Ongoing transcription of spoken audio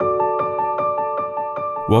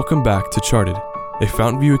Welcome back to Charted, a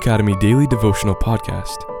Fountain View Academy daily devotional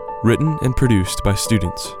podcast, written and produced by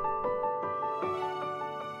students.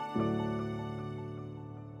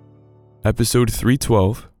 Episode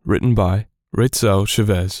 312, written by Rachel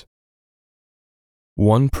Chavez.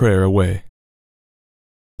 One prayer away.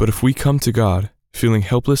 But if we come to God, feeling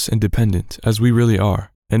helpless and dependent as we really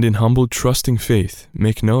are, and in humble, trusting faith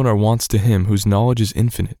make known our wants to Him whose knowledge is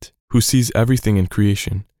infinite, who sees everything in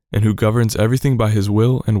creation, and who governs everything by His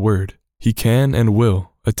will and word, He can and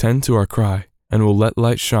will attend to our cry, and will let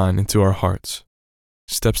light shine into our hearts.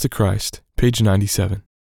 Steps to Christ, page 97.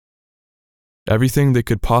 Everything that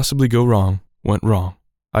could possibly go wrong went wrong.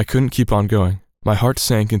 I couldn't keep on going. My heart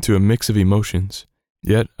sank into a mix of emotions.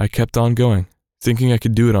 Yet I kept on going, thinking I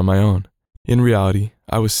could do it on my own. In reality,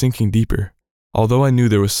 I was sinking deeper. Although I knew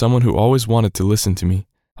there was someone who always wanted to listen to me,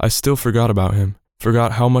 I still forgot about Him,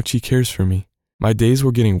 forgot how much He cares for me. My days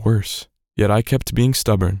were getting worse, yet I kept being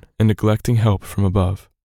stubborn and neglecting help from above.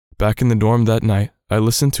 Back in the dorm that night, I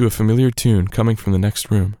listened to a familiar tune coming from the next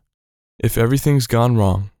room. If everything's gone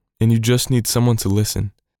wrong, and you just need someone to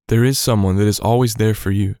listen, there is someone that is always there for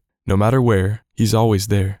you. No matter where, He's always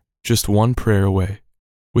there, just one prayer away.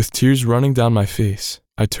 With tears running down my face,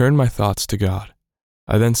 I turned my thoughts to God.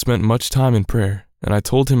 I then spent much time in prayer, and I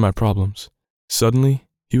told Him my problems. Suddenly,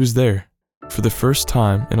 He was there. For the first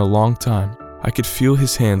time in a long time, I could feel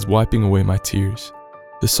His hands wiping away my tears.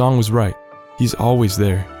 The song was right. He's always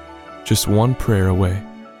there, just one prayer away.